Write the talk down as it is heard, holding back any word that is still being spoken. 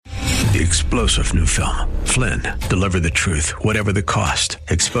The explosive new film, Flynn, deliver the truth, whatever the cost,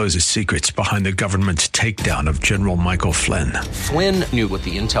 exposes secrets behind the government's takedown of General Michael Flynn. Flynn knew what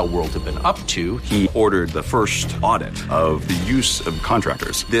the intel world had been up to. He ordered the first audit of the use of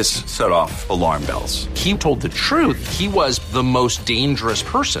contractors. This set off alarm bells. He told the truth. He was the most dangerous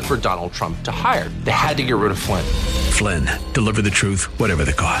person for Donald Trump to hire. They had to get rid of Flynn. Flynn, deliver the truth, whatever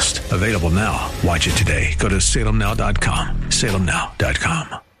the cost. Available now. Watch it today. Go to salemnow.com.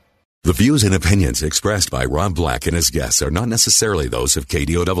 salemnow.com. The views and opinions expressed by Rob Black and his guests are not necessarily those of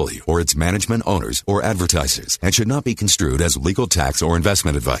KDOW or its management, owners, or advertisers and should not be construed as legal, tax, or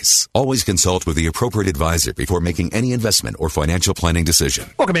investment advice. Always consult with the appropriate advisor before making any investment or financial planning decision.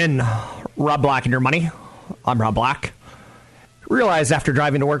 Welcome in, Rob Black and Your Money. I'm Rob Black. Realized after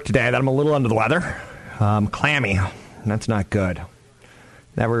driving to work today that I'm a little under the weather. Clammy. That's not good.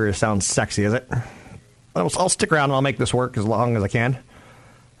 Never sounds sexy, is it? I'll stick around and I'll make this work as long as I can.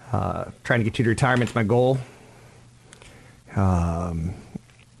 Trying to get you to retirement's my goal. Founders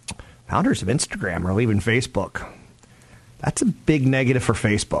of Instagram are leaving Facebook. That's a big negative for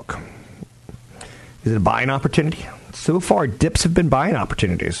Facebook. Is it a buying opportunity? So far, dips have been buying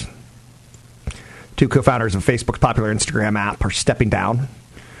opportunities. Two co-founders of Facebook's popular Instagram app are stepping down.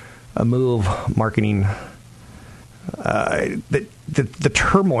 A move marketing the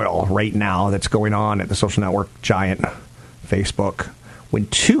turmoil right now that's going on at the social network giant Facebook. When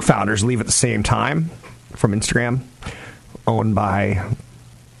two founders leave at the same time from Instagram, owned by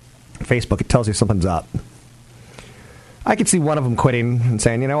Facebook, it tells you something's up. I could see one of them quitting and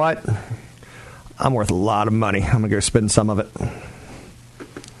saying, you know what? I'm worth a lot of money. I'm going to go spend some of it.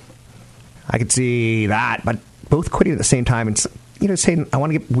 I could see that, but both quitting at the same time and saying,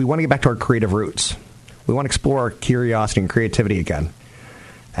 we want to get back to our creative roots. We want to explore our curiosity and creativity again.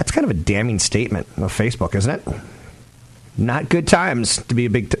 That's kind of a damning statement of Facebook, isn't it? Not good times to be a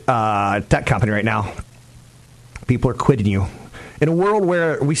big tech company right now. People are quitting you. In a world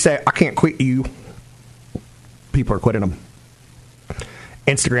where we say, I can't quit you, people are quitting them.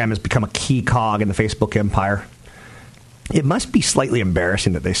 Instagram has become a key cog in the Facebook empire. It must be slightly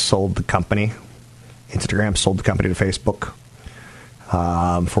embarrassing that they sold the company. Instagram sold the company to Facebook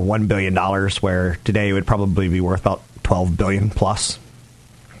for $1 billion, where today it would probably be worth about $12 billion plus.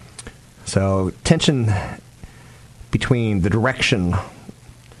 So tension between the direction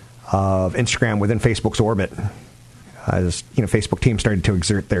of Instagram within Facebook's orbit, as Facebook team started to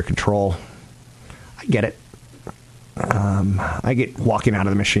exert their control. I get it. I get walking out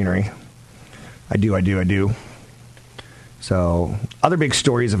of the machinery. I do. So, other big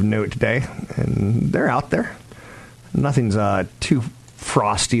stories of note today, and they're out there. Nothing's too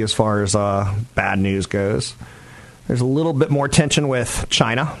frosty as far as bad news goes. There's a little bit more tension with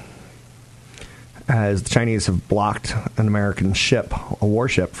China, as the Chinese have blocked an American ship, a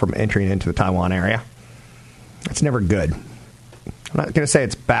warship, from entering into the Taiwan area. That's never good. I'm not going to say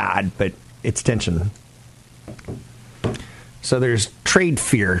it's bad, but it's tension. So there's trade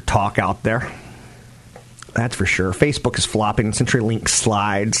fear talk out there. That's for sure. Facebook is flopping. CenturyLink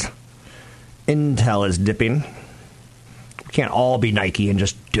slides. Intel is dipping. We can't all be Nike and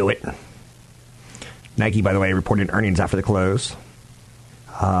just do it. Nike, by the way, reported earnings after the close.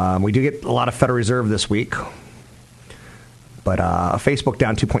 We do get a lot of Federal Reserve this week. But Facebook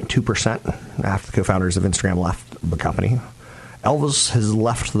down 2.2% after the co-founders of Instagram left the company. Elvis has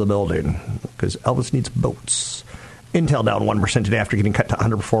left the building because Elvis needs boats. Intel down 1% today after getting cut to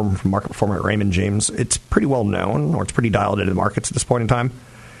underperform from market performer at Raymond James. It's pretty well known, or it's pretty dialed into the markets at this point in time,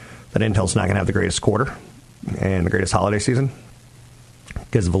 that Intel's not going to have the greatest quarter and the greatest holiday season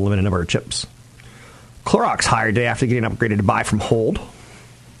because of a limited number of chips. Clorox higher day after getting upgraded to buy from hold.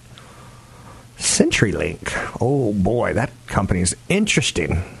 CenturyLink. Oh, boy, that company is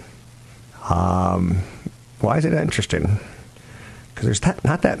interesting. Why is it interesting? Because there's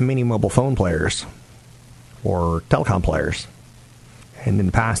not that many mobile phone players or telecom players. And in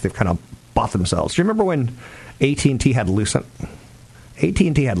the past, they've kind of bought themselves. Do you remember when AT&T had Lucent?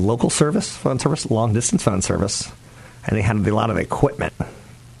 AT&T had local service, phone service, long-distance phone service, and they had a lot of equipment.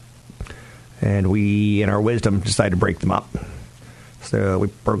 And we, in our wisdom, decided to break them up. So we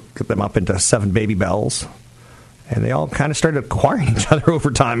broke them up into 7 baby bells, and they all kind of started acquiring each other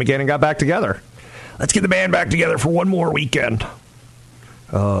over time again and got back together. Let's get the band back together for one more weekend.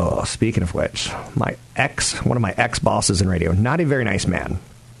 Oh, speaking of which, one of my ex-bosses in radio, not a very nice man.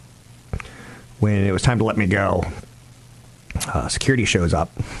 When it was time to let me go, security shows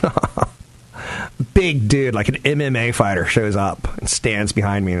up. Big dude, like an MMA fighter, shows up and stands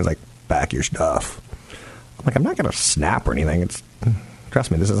behind me and is like, "Back your stuff." I'm like, I'm not going to snap or anything.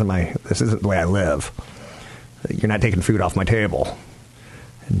 Trust me, this isn't the way I live. You're not taking food off my table.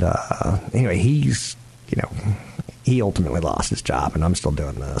 And anyway, he ultimately lost his job, and I'm still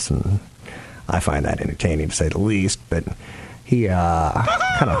doing this, and I find that entertaining to say the least. But he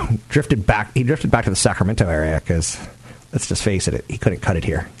kind of drifted back. He drifted back to the Sacramento area because, let's just face it, he couldn't cut it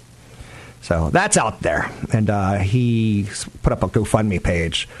here. So that's out there. And he put up a GoFundMe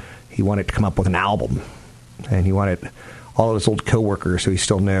page. He wanted to come up with an album, and he wanted all of his old coworkers who he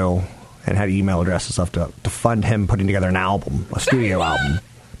still knew and had email addresses and stuff to fund him putting together an album, a studio album.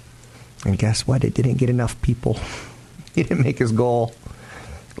 And guess what? It didn't get enough people. He didn't make his goal.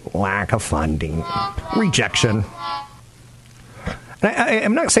 Lack of funding. Rejection. And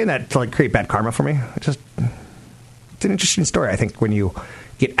I'm not saying that to like create bad karma for me. It's an interesting story. I think when you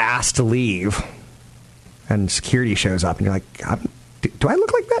get asked to leave and security shows up and you're like, do I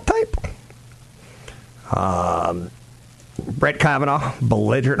look like that type? Brett Kavanaugh,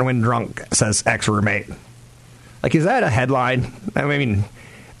 belligerent when drunk, says ex-roommate. Like, is that a headline? I mean,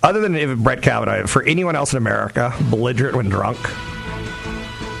 other than if Brett Kavanaugh, for anyone else in America, belligerent when drunk.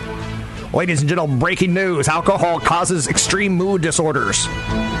 Ladies and gentlemen, breaking news. Alcohol causes extreme mood disorders.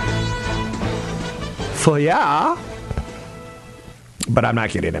 So, yeah. But I'm not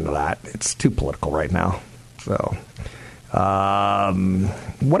getting into that. It's too political right now. So,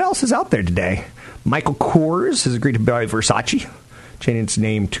 what else is out there today? Michael Kors has agreed to buy Versace, changing its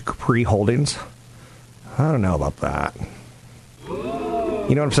name to Capri Holdings. I don't know about that. You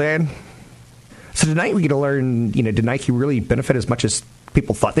know what I'm saying? So tonight we get to learn, did Nike really benefit as much as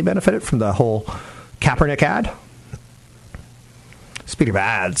people thought they benefited from the whole Kaepernick ad? Speaking of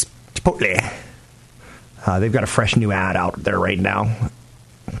ads, Chipotle. They've got a fresh new ad out there right now.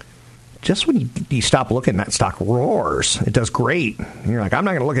 Just when you stop looking, that stock roars. It does great. And you're like, I'm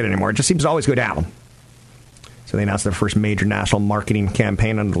not going to look at it anymore. It just seems to always go down. So they announced their first major national marketing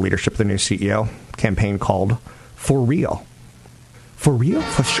campaign under the leadership of the new CEO. Campaign called For Real. For real?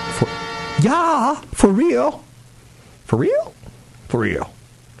 Yeah, for real. For real? For real.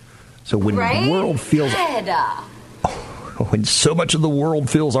 So when the world feels... when so much of the world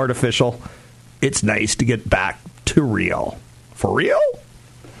feels artificial, it's nice to get back to real. For real?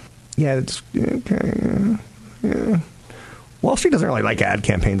 Yeah, it's okay. Yeah. Wall Street doesn't really like ad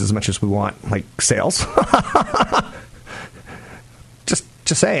campaigns as much as we want, like, sales.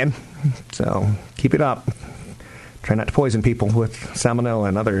 just saying. So keep it up. Try not to poison people with salmonella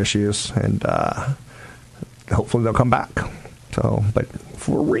and other issues, and hopefully they'll come back. So, but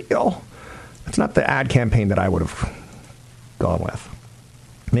for real, it's not the ad campaign that I would have gone with.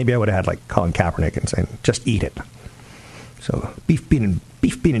 Maybe I would have had like Colin Kaepernick and saying, "Just eat it." So beef, bean,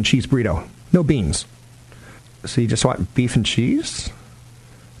 and cheese burrito. No beans. So you just want beef and cheese?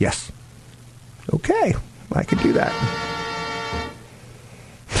 Yes. Okay, I could do that.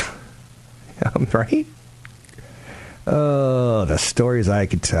 Right? Oh, the stories I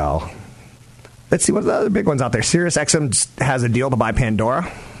could tell. Let's see what the other big ones out there. SiriusXM has a deal to buy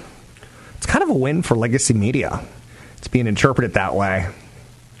Pandora. It's kind of a win for legacy media. It's being interpreted that way.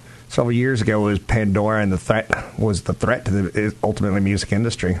 Several years ago, it was Pandora, and the threat to the ultimately music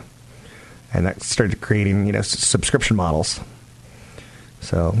industry, and that started creating subscription models.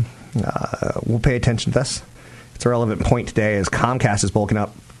 So we'll pay attention to this. It's a relevant point today as Comcast is bulking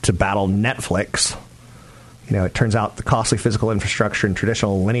up to battle Netflix. It turns out the costly physical infrastructure and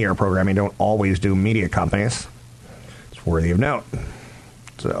traditional linear programming don't always do media companies. It's worthy of note.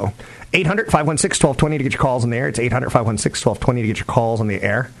 So 800-516-1220 to get your calls on the air. It's 800-516-1220 to get your calls on the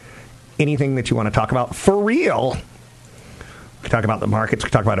air. Anything that you want to talk about for real. We talk about the markets. We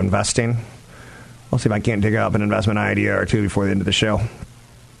talk about investing. We'll see if I can't dig up an investment idea or two before the end of the show.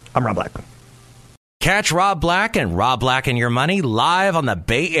 I'm Rob Black. Catch Rob Black and Rob Black and Your Money live on the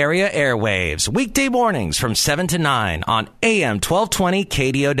Bay Area airwaves, weekday mornings from 7 to 9 on AM 1220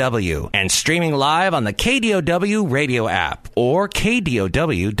 KDOW and streaming live on the KDOW radio app or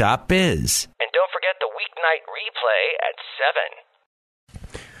KDOW.biz. And don't forget the weeknight replay at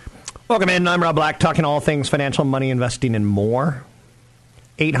 7. Welcome in. I'm Rob Black, talking all things financial, money, investing, and more.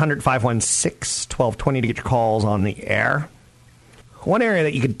 800-516-1220 to get your calls on the air. One area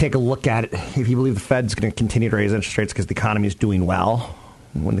that you could take a look at if you believe the Fed's going to continue to raise interest rates because the economy is doing well.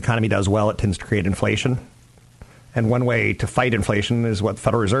 When the economy does well, it tends to create inflation. And one way to fight inflation is what the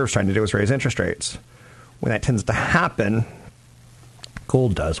Federal Reserve is trying to do, is raise interest rates. When that tends to happen,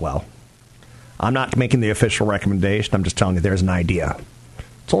 gold does well. I'm not making the official recommendation. I'm just telling you there's an idea.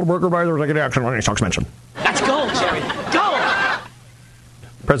 Sold a broker by the regular action on any stocks mentioned. That's gold, Jerry. Gold!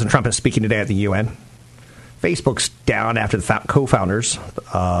 President Trump is speaking today at the UN. Facebook's down after the co-founders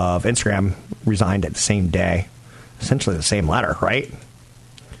of Instagram resigned at the same day. Essentially the same letter, right?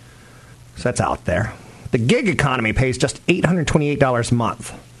 So that's out there. The gig economy pays just $828 a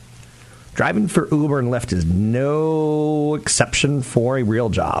month. Driving for Uber and Lyft is no exception for a real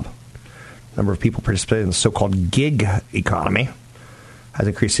job. The number of people participating in the so-called gig economy has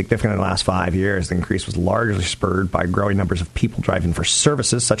increased significantly in the last 5 years. The increase was largely spurred by growing numbers of people driving for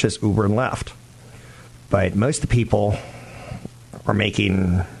services such as Uber and Lyft. But most of the people are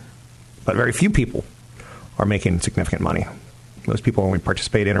making, but very few people are making significant money. Most people only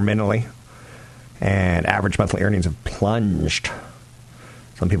participate intermittently, and average monthly earnings have plunged.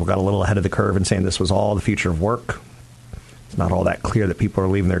 Some people got a little ahead of the curve in saying this was all the future of work. It's not all that clear that people are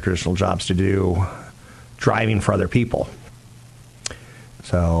leaving their traditional jobs to do driving for other people.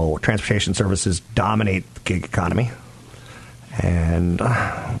 So transportation services dominate the gig economy. And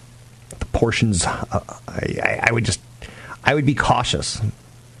the portions, I would be cautious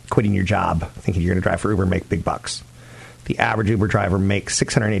quitting your job thinking you're going to drive for Uber and make big bucks. The average Uber driver makes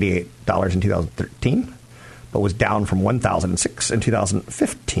 $688 in 2013, but was down from $1,006 in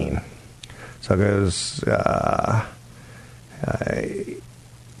 2015. So it goes,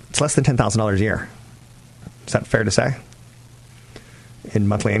 it's less than $10,000 a year. Is that fair to say? In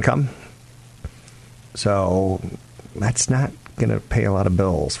monthly income? So that's not going to pay a lot of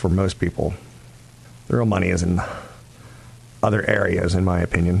bills for most people. The real money is in other areas, in my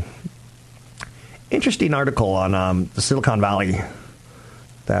opinion. Interesting article on the Silicon Valley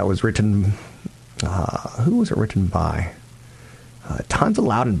that was written. Who was it written by? Tanza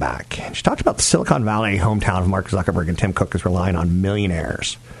Loudenbach. She talked about the Silicon Valley hometown of Mark Zuckerberg and Tim Cook is relying on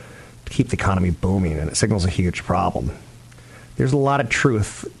millionaires to keep the economy booming, and it signals a huge problem. There's a lot of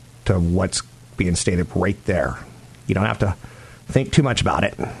truth to what's being stated right there. You don't have to think too much about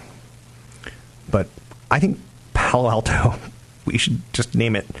it. But I think Palo Alto, we should just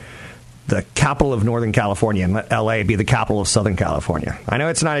name it the capital of Northern California and let L.A. be the capital of Southern California. I know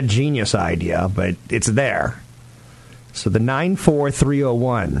it's not a genius idea, but it's there. So the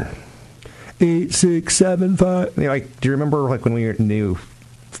 94301, 8675. Do you remember when we knew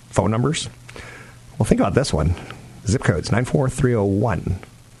phone numbers? Well, think about this one. Zip codes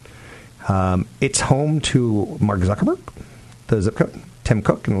 94301. It's home to Mark Zuckerberg, the zip code, Tim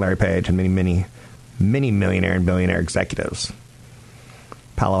Cook, and Larry Page, and many millionaire and billionaire executives.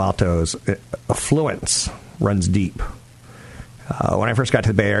 Palo Alto's affluence runs deep. When I first got to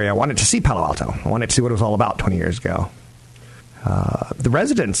the Bay Area, I wanted to see Palo Alto. I wanted to see what it was all about 20 years ago. The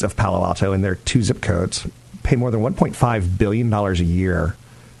residents of Palo Alto and their 2 zip codes pay more than $1.5 billion a year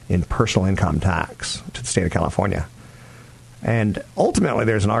in personal income tax to the state of California. And ultimately,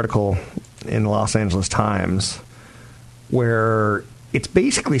 there's an article in the Los Angeles Times where it's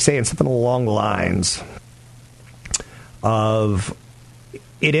basically saying something along the lines of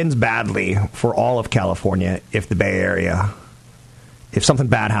it ends badly for all of California if the Bay Area, if something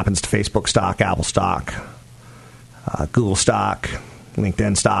bad happens to Facebook stock, Apple stock, Google stock,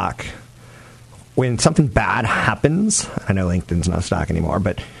 LinkedIn stock. When something bad happens, I know LinkedIn's not a stock anymore,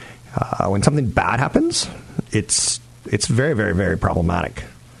 but when something bad happens, it's very, very, very problematic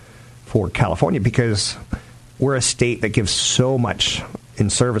for California because we're a state that gives so much in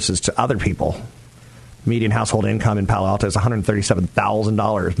services to other people. Median household income in Palo Alto is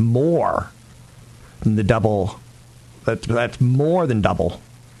 $137,000 more than the double. That's more than double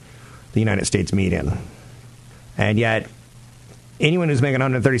the United States median. And yet, anyone who's making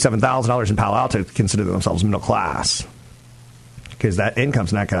 $137,000 in Palo Alto consider themselves middle class because that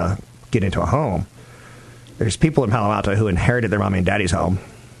income's not going to get into a home. There's people in Palo Alto who inherited their mommy and daddy's home.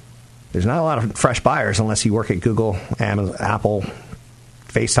 There's not a lot of fresh buyers unless you work at Google, Amazon, Apple,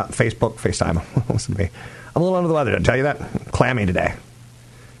 FaceTime. Listen to me. I'm a little under the weather, did I tell you that? Clammy today.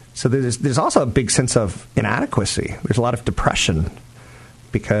 So there's also a big sense of inadequacy. There's a lot of depression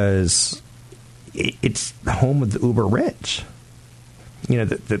because it's the home of the uber rich. You know,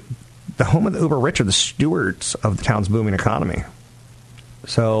 the home of the uber rich are the stewards of the town's booming economy.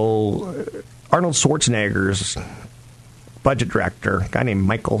 So Arnold Schwarzenegger's budget director, a guy named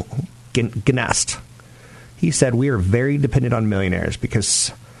Michael Gnest, he said, we are very dependent on millionaires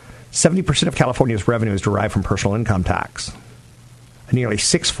because 70% of California's revenue is derived from personal income tax, a nearly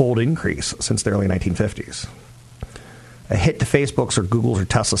 6-fold increase since the early 1950s. A hit to Facebook's or Google's or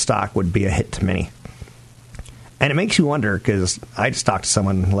Tesla stock would be a hit to many. And it makes you wonder, because I just talked to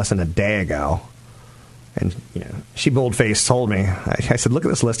someone less than a day ago, and she bold-faced told me, I said, look at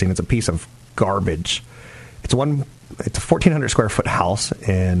this listing. It's a piece of garbage. It's a 1,400 square foot house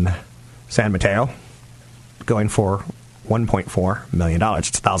in San Mateo, going for $1.4 million.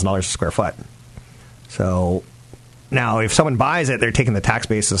 It's $1,000 a square foot. So now if someone buys it, they're taking the tax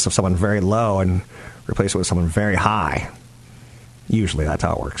basis of someone very low and replace it with someone very high. Usually that's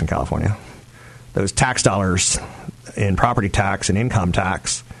how it works in California. those tax dollars in property tax and income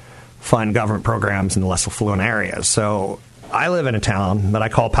tax fund government programs in the less affluent areas. So I live in a town that I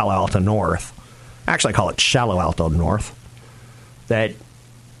call Palo Alto North. Actually, I call it Shallow Alto North. That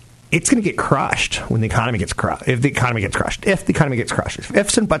it's going to get crushed when the economy gets crushed. If the economy gets crushed. If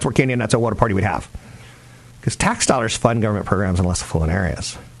ifs and buts were Canadian, that's what a party would have. Because tax dollars fund government programs in less affluent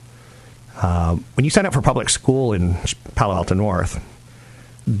areas. When you sign up for public school in Palo Alto North,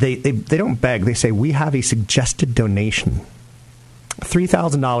 they don't beg. They say, we have a suggested donation.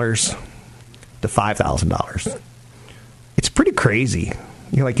 $3,000 to $5,000. It's pretty crazy.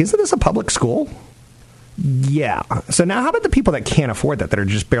 You're like, isn't this a public school? Yeah. So now how about the people that can't afford that are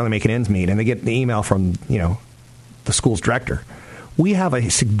just barely making ends meet, and they get the email from, the school's director. We have a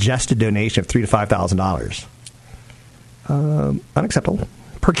suggested donation of $3,000 to $5,000. Unacceptable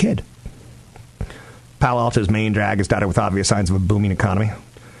per kid. Palo Alto's main drag is dotted with obvious signs of a booming economy.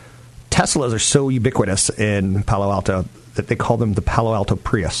 Teslas are so ubiquitous in Palo Alto that they call them the Palo Alto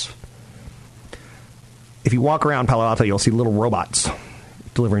Prius. If you walk around Palo Alto, you'll see little robots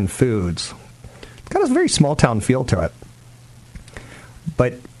delivering foods. It's got a very small town feel to it.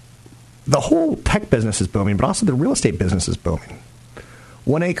 But the whole tech business is booming, but also the real estate business is booming.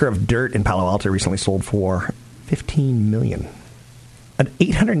 1 acre of dirt in Palo Alto recently sold for $15 million. An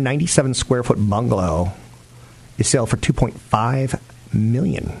 897 square foot bungalow is sold for $2.5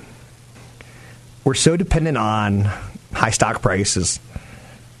 million. We're so dependent on high stock prices.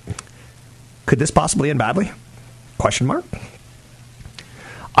 Could this possibly end badly? Question mark.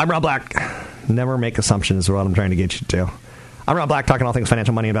 I'm Rob Black. Never make assumptions is what I'm trying to get you to. I'm Rob Black, talking all things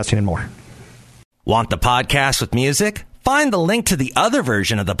financial, money, investing, and more. Want the podcast with music? Find the link to the other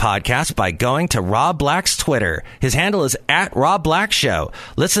version of the podcast by going to Rob Black's Twitter. His handle is @RobBlackShow.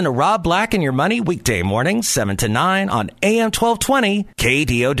 Listen to Rob Black and Your Money weekday mornings, 7 to 9 on AM 1220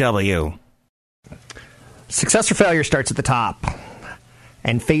 KDOW. Success or failure starts at the top.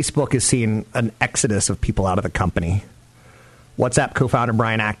 And Facebook is seeing an exodus of people out of the company. WhatsApp co-founder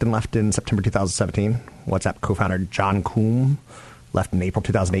Brian Acton left in September 2017. WhatsApp co-founder John Kuhn left in April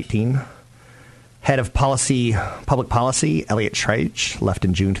 2018. Head of public policy, Elliot Treich, left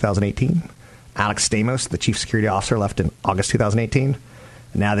in June 2018. Alex Stamos, the chief security officer, left in August 2018.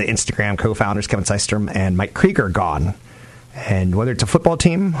 And now the Instagram co-founders, Kevin Systrom and Mike Krieger, are gone. And whether it's a football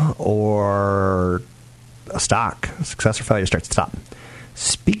team or a stock, success or failure starts at the top.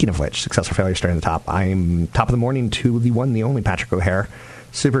 Speaking of which, success or failure starting at the top, I'm top of the morning to the one, the only Patrick O'Hare.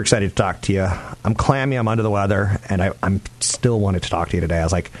 Super excited to talk to you. I'm clammy, I'm under the weather, and I'm still wanted to talk to you today. I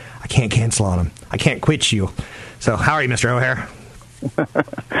was like, I can't cancel on him. I can't quit you. So how are you, Mr. O'Hare?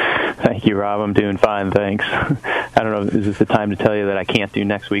 Thank you, Rob. I'm doing fine, thanks. I don't know, is this the time to tell you that I can't do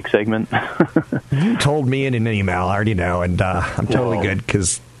next week's segment? You told me in an email, I already know, and I'm totally good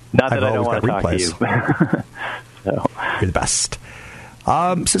because not that I don't want to talk to you. So. You're the best.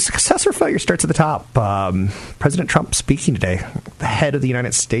 So success or failure starts at the top. President Trump speaking today. The head of the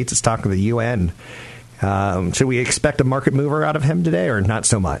United States is talking to the UN. Should we expect a market mover out of him today or not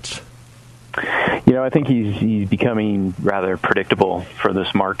so much? I think he's becoming rather predictable for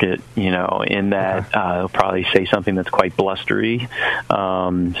this market, in that he'll probably say something that's quite blustery,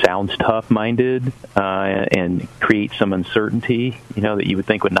 sounds tough-minded, and create some uncertainty, that you would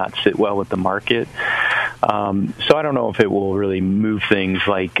think would not sit well with the market. So I don't know if it will really move things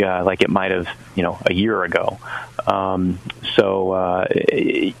like it might have, a year ago.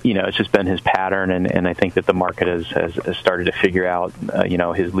 It's just been his pattern, and I think that the market has started to figure out,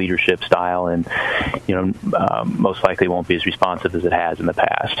 his leadership style, and, most likely won't be as responsive as it has in the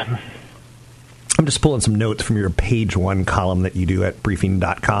past. I'm just pulling some notes from your page one column that you do at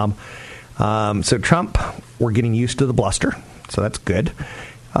briefing.com. So Trump, we're getting used to the bluster, so that's good.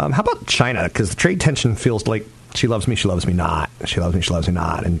 How about China? Because the trade tension feels like she loves me not. She loves me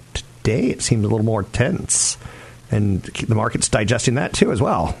not. And today it seems a little more tense. And the market's digesting that too as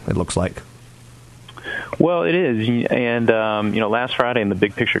well, it looks like. Well, it is. And, last Friday in the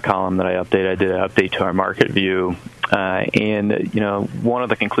big picture column that I updated, I did an update to our market view. One of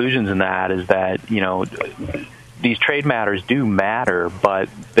the conclusions in that is that, these trade matters do matter, but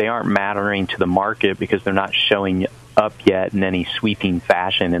they aren't mattering to the market because they're not showing up yet in any sweeping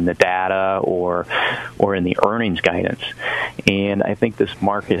fashion in the data or in the earnings guidance. And I think this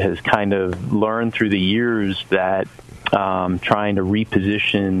market has kind of learned through the years that trying to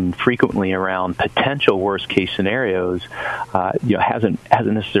reposition frequently around potential worst case scenarios, hasn't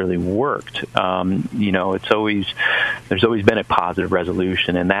necessarily worked. There's always been a positive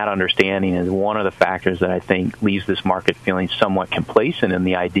resolution, and that understanding is one of the factors that I think leaves this market feeling somewhat complacent in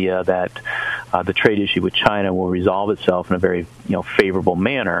the idea that the trade issue with China will resolve itself in a very favorable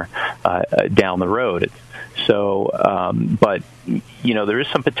manner down the road. But there is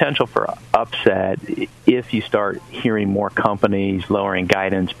some potential for upset if you start hearing more companies lowering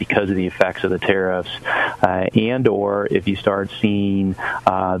guidance because of the effects of the tariffs, and or if you start seeing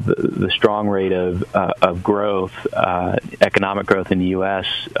the strong rate of growth, economic growth in the U.S.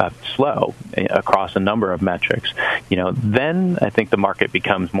 Slow across a number of metrics. Then I think the market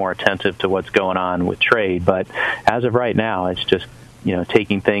becomes more attentive to what's going on with trade. But as of right now, it's just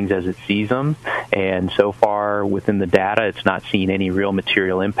taking things as it sees them, and so far within the data, it's not seeing any real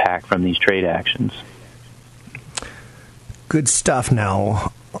material impact from these trade actions. Good stuff.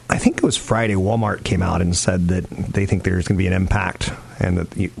 Now, I think it was Friday, Walmart came out and said that they think there's going to be an impact and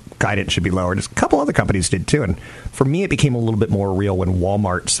that the guidance should be lowered. A couple other companies did too, and for me, it became a little bit more real when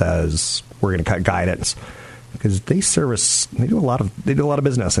Walmart says we're going to cut guidance, because they do a lot of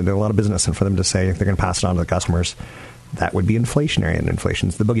business, and for them to say they're going to pass it on to the customers, that would be inflationary, and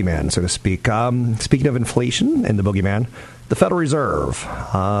inflation's the boogeyman, so to speak. Speaking of inflation and the boogeyman, the Federal Reserve.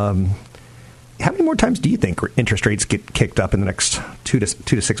 How many more times do you think interest rates get kicked up in the next 2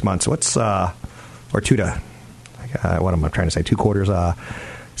 to 6 months? What am I trying to say? 2 quarters?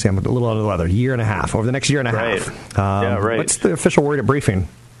 See, I'm a little under the weather. Year and a half. Over the next year and a half. Right. What's the official word at briefing?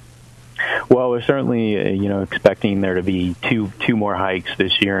 Well, we're certainly, expecting there to be two more hikes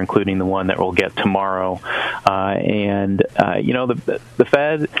this year, including the one that we'll get tomorrow. The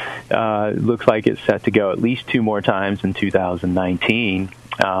Fed looks like it's set to go at least 2 more times in 2019.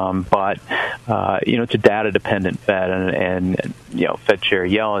 But it's a data-dependent Fed, and Fed Chair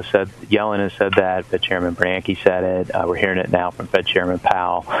Yellen has said that. Fed Chairman Bernanke said it. We're hearing it now from Fed Chairman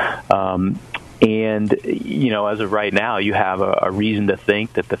Powell. And, as of right now, you have a reason to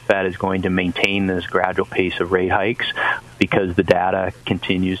think that the Fed is going to maintain this gradual pace of rate hikes because the data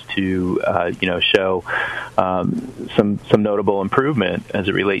continues to, show some notable improvement as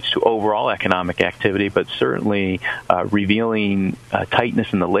it relates to overall economic activity, but certainly revealing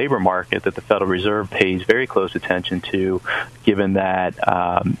tightness in the labor market that the Federal Reserve pays very close attention to, given that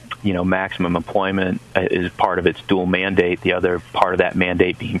maximum employment is part of its dual mandate, the other part of that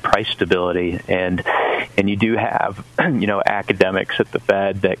mandate being price stability. And you do have, academics at the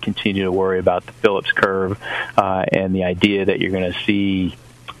Fed that continue to worry about the Phillips curve and the idea that you're going to see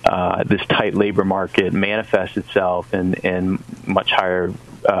this tight labor market manifest itself in much higher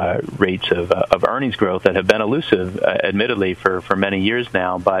rates of earnings growth that have been elusive, admittedly, for many years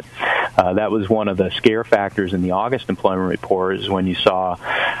now. But that was one of the scare factors in the August employment report, is when you saw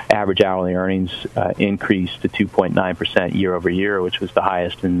average hourly earnings increase to 2.9% year over year, which was the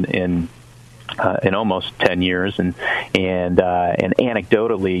highest in almost 10 years. And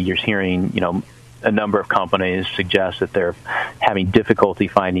anecdotally, you're hearing, a number of companies suggest that they're having difficulty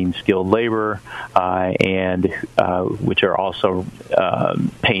finding skilled labor, and which are also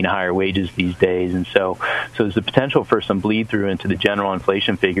paying higher wages these days. And so there's the potential for some bleed through into the general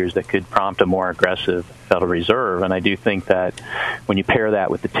inflation figures that could prompt a more aggressive Federal Reserve. And I do think that when you pair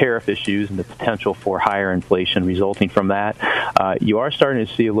that with the tariff issues and the potential for higher inflation resulting from that, you are starting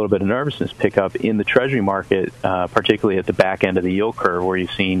to see a little bit of nervousness pick up in the Treasury market, particularly at the back end of the yield curve, where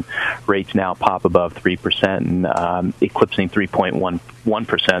you've seen rates now pop above 3% and eclipsing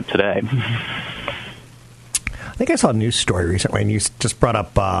 3.11% today. I think I saw a news story recently, and you just brought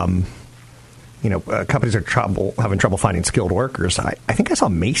up, companies are having trouble finding skilled workers. I think I saw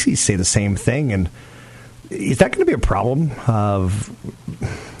Macy's say the same thing. And is that going to be a problem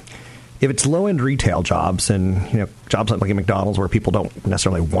if it's low-end retail jobs and, jobs like at McDonald's where people don't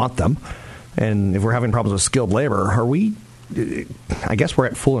necessarily want them, and if we're having problems with skilled labor, I guess we're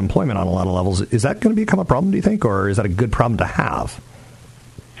at full employment on a lot of levels. Is that going to become a problem, do you think, or is that a good problem to have?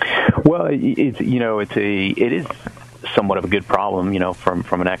 Well, it is somewhat of a good problem,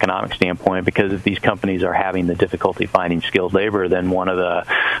 from an economic standpoint, because if these companies are having the difficulty finding skilled labor, then one of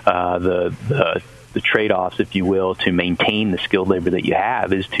the trade-offs, if you will, to maintain the skilled labor that you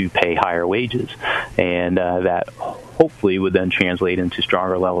have is to pay higher wages, and that hopefully would then translate into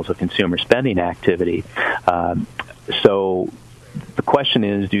stronger levels of consumer spending activity. So the question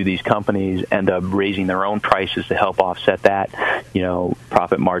is, do these companies end up raising their own prices to help offset that,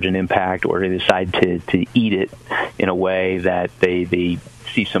 profit margin impact, or they decide to eat it in a way that they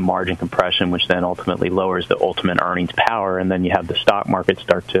see some margin compression, which then ultimately lowers the ultimate earnings power. And then you have the stock market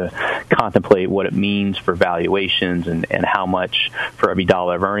start to contemplate what it means for valuations and how much for every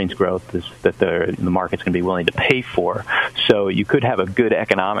dollar of earnings growth is that the market's going to be willing to pay for. So you could have a good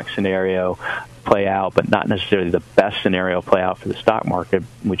economic scenario play out, but not necessarily the best scenario play out for the stock market,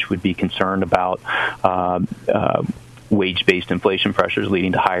 which would be concerned about wage-based inflation pressures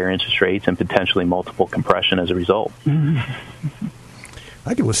leading to higher interest rates and potentially multiple compression as a result.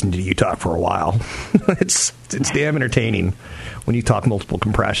 I could listen to you talk for a while. It's damn entertaining when you talk multiple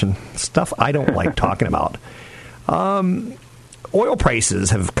compression. Stuff I don't like talking about. Oil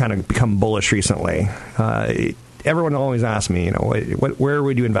prices have kind of become bullish recently. Everyone always asks me, where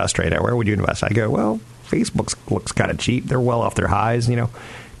would you invest right now? Where would you invest? I go, well, Facebook looks kind of cheap. They're well off their highs.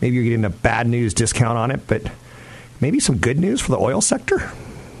 Maybe you're getting a bad news discount on it, but maybe some good news for the oil sector?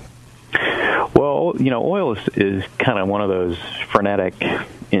 Well, oil is kind of one of those frenetic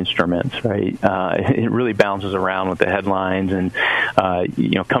instruments, right? It really bounces around with the headlines, and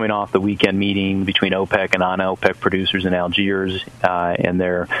coming off the weekend meeting between OPEC and non-OPEC producers in Algiers, and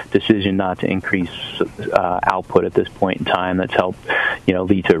their decision not to increase output at this point in time, that's helped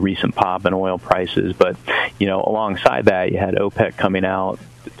lead to a recent pop in oil prices. But alongside that, you had OPEC coming out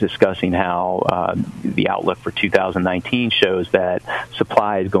discussing how the outlook for 2019 shows that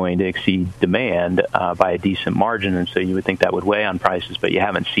supply is going to exceed demand by a decent margin, and so you would think that would weigh on prices, but you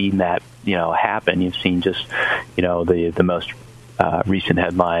haven't seen that happen. You've seen just the most recent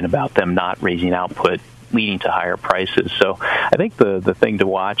headline about them not raising output, leading to higher prices. So I think the thing to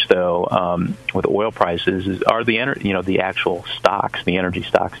watch, though, with oil prices are the actual stocks, the energy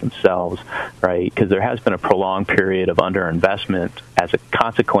stocks themselves, right? Because there has been a prolonged period of underinvestment as a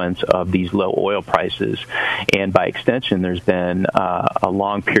consequence of these low oil prices, and by extension, there's been a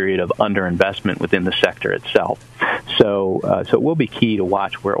long period of underinvestment within the sector itself. So it will be key to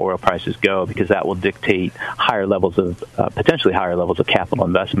watch where oil prices go, because that will dictate potentially higher levels of capital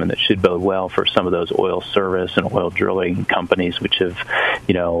investment that should bode well for some of those oil service and oil drilling companies, which have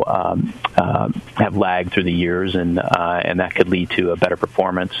lagged through the years, and that could lead to a better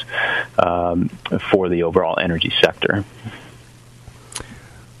performance for the overall energy sector.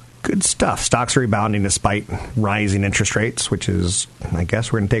 Good stuff. Stocks are rebounding despite rising interest rates, which is, I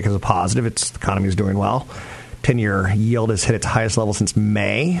guess, we're going to take as a positive. The economy is doing well. 10-year yield has hit its highest level since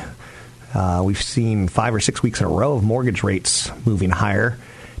May. We've seen 5 or 6 weeks in a row of mortgage rates moving higher.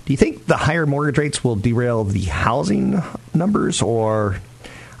 Do you think the higher mortgage rates will derail the housing numbers? Or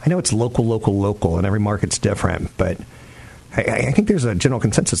I know it's local, and every market's different, but I think there's a general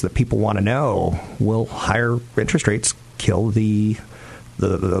consensus that people want to know, will higher interest rates kill the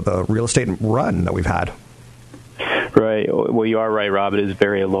real estate run that we've had? Right. Well, you are right, Rob. It is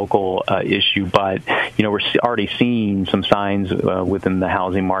very a local issue, but we're already seeing some signs within the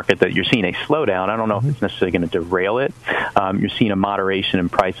housing market that you're seeing a slowdown. I don't know if it's necessarily going to derail it. You're seeing a moderation in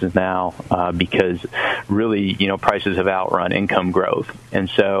prices now because really, prices have outrun income growth, and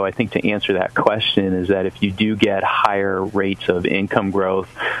so I think to answer that question is that if you do get higher rates of income growth,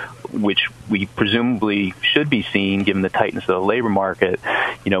 which we presumably should be seeing given the tightness of the labor market,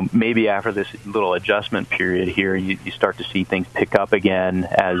 maybe after this little adjustment period here, you start to see things pick up again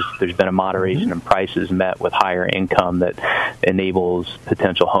as there's been a moderation in prices met with higher income that enables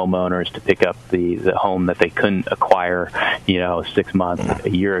potential homeowners to pick up the home that they couldn't acquire, 6 months, a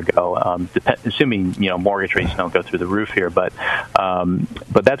year ago, assuming, mortgage rates don't go through the roof here. But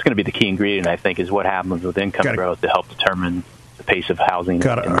that's going to be the key ingredient, I think, is what happens with income growth to help determine the pace of housing in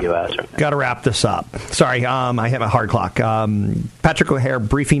the U.S. Got to wrap this up. Sorry, I have a hard clock. Patrick O'Hare,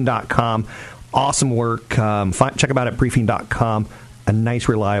 Briefing.com. Awesome work. Check him out at Briefing.com. A nice,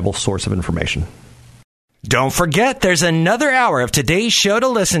 reliable source of information. Don't forget, there's another hour of today's show to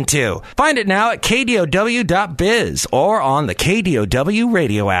listen to. Find it now at KDOW.biz or on the KDOW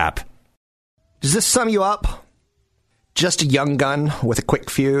radio app. Does this sum you up? Just a young gun with a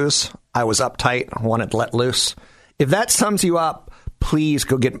quick fuse. I was uptight, wanted to let loose. If that sums you up, please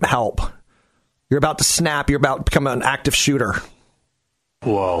go get help. You're about to snap. You're about to become an active shooter.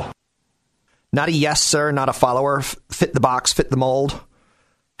 Whoa. Not a yes, sir, not a follower. Fit the box, fit the mold.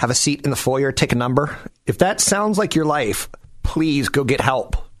 Have a seat in the foyer, take a number. If that sounds like your life, please go get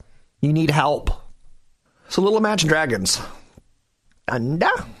help. You need help. So Little Imagine Dragons.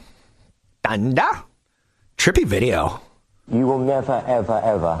 Dunda. Trippy video. You will never, ever,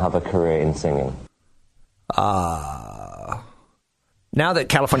 ever have a career in singing. Now that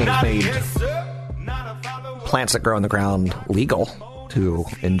California has made plants that grow on the ground legal to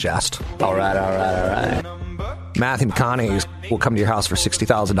ingest. All right. Matthew McConaughey will come to your house for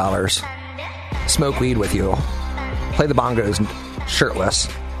 $60,000, smoke weed with you, play the bongos, and shirtless,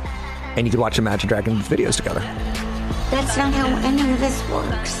 and you could watch Imagine Dragons videos together. That's not how any of this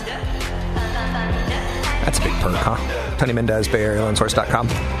works. That's a big perk, huh? Tony Mendez, BayAreaLoanSource.com.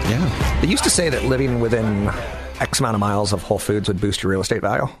 Yeah. They used to say that living within X amount of miles of Whole Foods would boost your real estate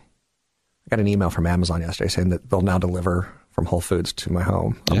value. I got an email from Amazon yesterday saying that they'll now deliver from Whole Foods to my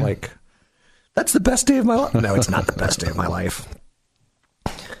home. I'm like, that's the best day of my life. No, it's not the best day of my life.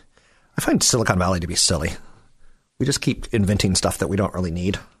 I find Silicon Valley to be silly. We just keep inventing stuff that we don't really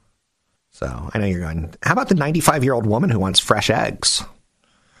need. So I know you're going, how about the 95-year-old woman who wants fresh eggs?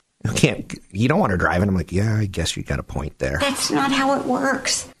 You don't want her driving. I'm like, yeah, I guess you got a point there. That's not how it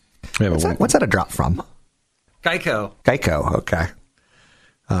works. What's that a drop from? Geico. Geico, okay.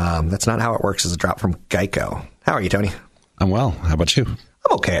 That's not how it works as a drop from Geico. How are you, Tony? I'm well. How about you?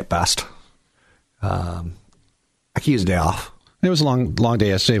 I'm okay at best. I could use a day off. It was a long day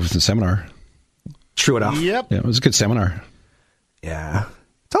yesterday with the seminar. True enough. Yep. Yeah, it was a good seminar. Yeah.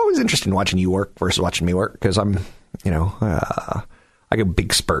 It's always interesting watching you work versus watching me work because I'm, I get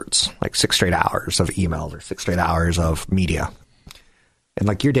big spurts, like 6 straight hours of emails or 6 straight hours of media. And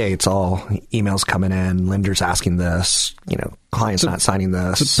like your day, it's all emails coming in, lenders asking this, clients not signing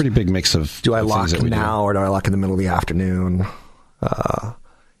this. It's a pretty big mix of do I lock now or do I lock in the middle of the afternoon?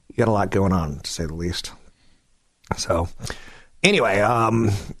 You got a lot going on, to say the least. So anyway,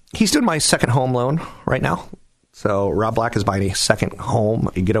 he's doing my second home loan right now. So Rob Black is buying a second home,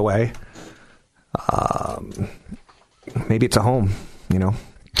 a getaway. Maybe it's a home,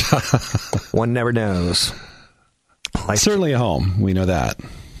 One never knows. Certainly a home. We know that.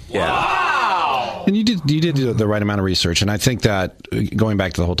 Yeah. Wow. And you did do the right amount of research. And I think that going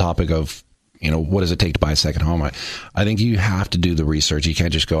back to the whole topic of, what does it take to buy a second home? I think you have to do the research. You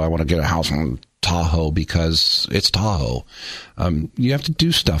can't just go, I want to get a house in Tahoe because it's Tahoe. You have to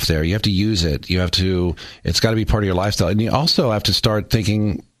do stuff there. You have to use it. It's got to be part of your lifestyle. And you also have to start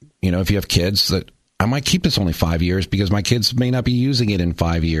thinking, if you have kids, that I might keep this only 5 years because my kids may not be using it in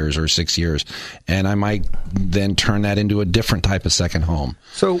 5 years or 6 years. And I might then turn that into a different type of second home.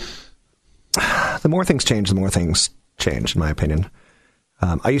 So the more things change, the more things change, in my opinion.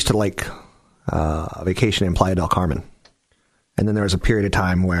 I used to like a vacation in Playa del Carmen. And then there was a period of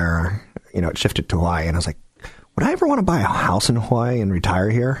time where, it shifted to Hawaii. And I was like, would I ever want to buy a house in Hawaii and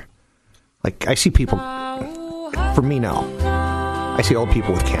retire here? Like, I see people, for me, no. I see old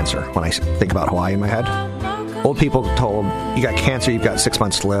people with cancer when I think about Hawaii in my head. Old people told, you got cancer, you've got 6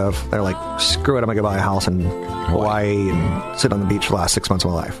 months to live. They're like, screw it, I'm going to go buy a house in Hawaii and sit on the beach for the last 6 months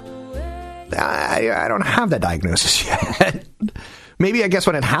of my life. I don't have that diagnosis yet. Maybe, I guess,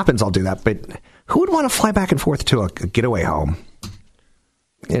 when it happens, I'll do that. But who would want to fly back and forth to a getaway home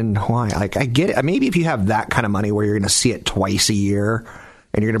in Hawaii? Like, I get it. Maybe if you have that kind of money where you're going to see it twice a year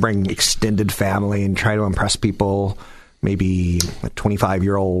and you're going to bring extended family and try to impress people, maybe a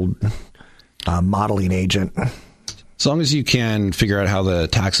 25-year-old modeling agent. As long as you can figure out how the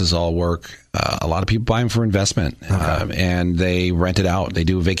taxes all work, a lot of people buy them for investment, and they rent it out. They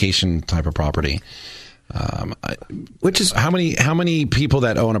do a vacation type of property. Which is how many people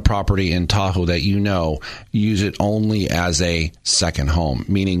that own a property in Tahoe that use it only as a second home?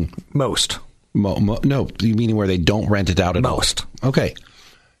 Meaning most. No, meaning where they don't rent it out at all. Most. Okay.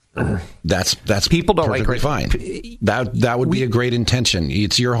 That's people don't perfectly fine. That would be a great intention.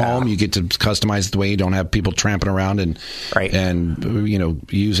 It's your home. You get to customize it the way you don't have people tramping around and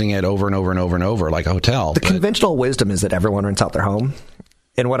using it over and over and over and over like a hotel. The conventional wisdom is that everyone rents out their home.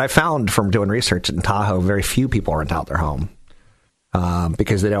 And what I found from doing research in Tahoe, very few people rent out their home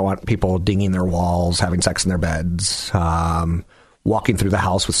because they don't want people dinging their walls, having sex in their beds, walking through the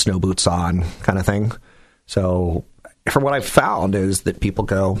house with snow boots on, kind of thing. So from what I've found is that people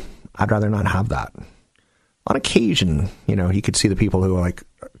go, I'd rather not have that. On occasion, you could see the people who are like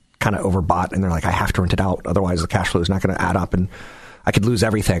kind of overbought and they're like, I have to rent it out. Otherwise, the cash flow is not going to add up and I could lose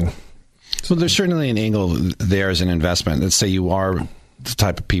everything. So there's certainly an angle there as an investment. Let's say you are the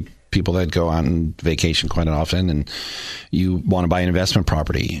type of people that go on vacation quite often and you want to buy an investment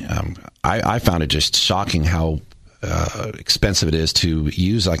property. I found it just shocking how expensive it is to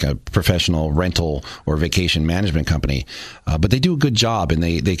use like a professional rental or vacation management company, but they do a good job and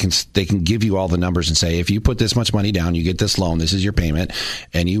they can give you all the numbers and say, if you put this much money down, you get this loan, this is your payment,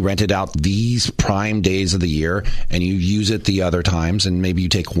 and you rent it out these prime days of the year and you use it the other times, and maybe you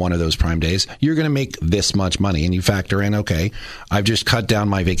take one of those prime days, you're going to make this much money. And you factor in, okay, I've just cut down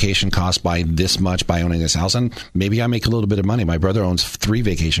my vacation costs by this much by owning this house, and maybe I make a little bit of money. My brother owns 3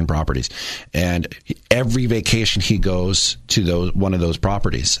 vacation properties, and every vacation he goes to one of those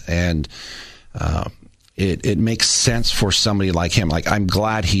properties, and it makes sense for somebody like him. Like, I'm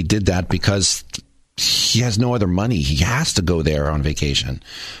glad he did that because he has no other money. He has to go there on vacation.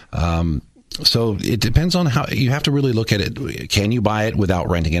 So it depends on how you have to really look at it. Can you buy it without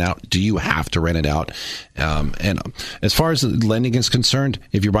renting it out? Do you have to rent it out? And as far as lending is concerned,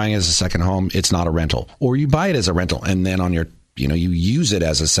 if you're buying it as a second home, it's not a rental, or you buy it as a rental and then on your, you use it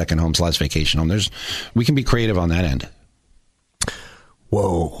as a second home / vacation home. We can be creative on that end.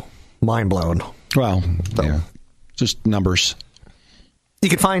 Whoa. Mind blown. Well, yeah, just numbers. You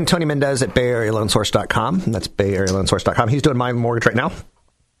can find Tony Mendez at BayAreaLoanSource.com. That's BayAreaLoanSource.com. He's doing my mortgage right now.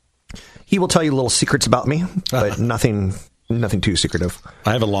 He will tell you little secrets about me, but nothing too secretive.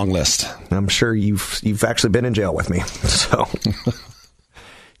 I have a long list. I'm sure you've actually been in jail with me, so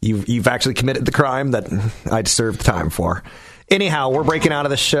you've actually committed the crime that I'd served time for. Anyhow, we're breaking out of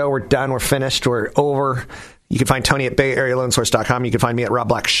the show. We're done. We're finished. We're over. You can find Tony at BayAreaLoanSource.com. You can find me at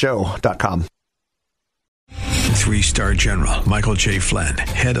RobBlackShow.com. 3-star General Michael J. Flynn,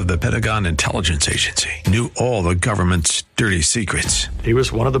 head of the Pentagon Intelligence Agency, knew all the government's dirty secrets. He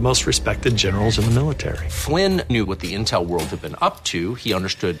was one of the most respected generals in the military. Flynn knew what the intel world had been up to. He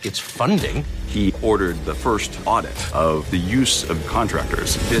understood its funding. He ordered the first audit of the use of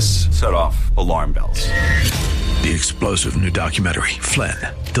contractors. This set off alarm bells. The explosive new documentary, Flynn,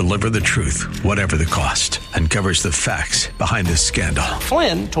 Deliver the Truth, Whatever the Cost, uncovers the facts behind this scandal.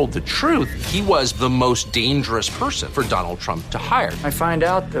 Flynn told the truth. He was the most dangerous person for Donald Trump to hire. I find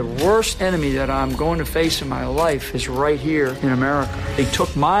out the worst enemy that I'm going to face in my life is right here in America. They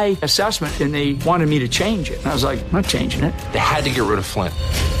took my assessment and they wanted me to change it. And I was like, I'm not changing it. They had to get rid of Flynn.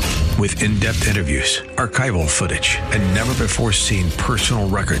 With in-depth interviews, archival footage, and never-before-seen personal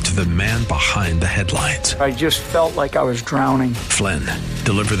records of the man behind the headlines. I just felt like I was drowning. Flynn,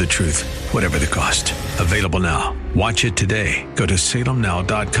 Deliver the Truth, Whatever the Cost. Available now. Watch it today. Go to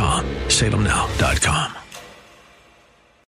salemnow.com. salemnow.com.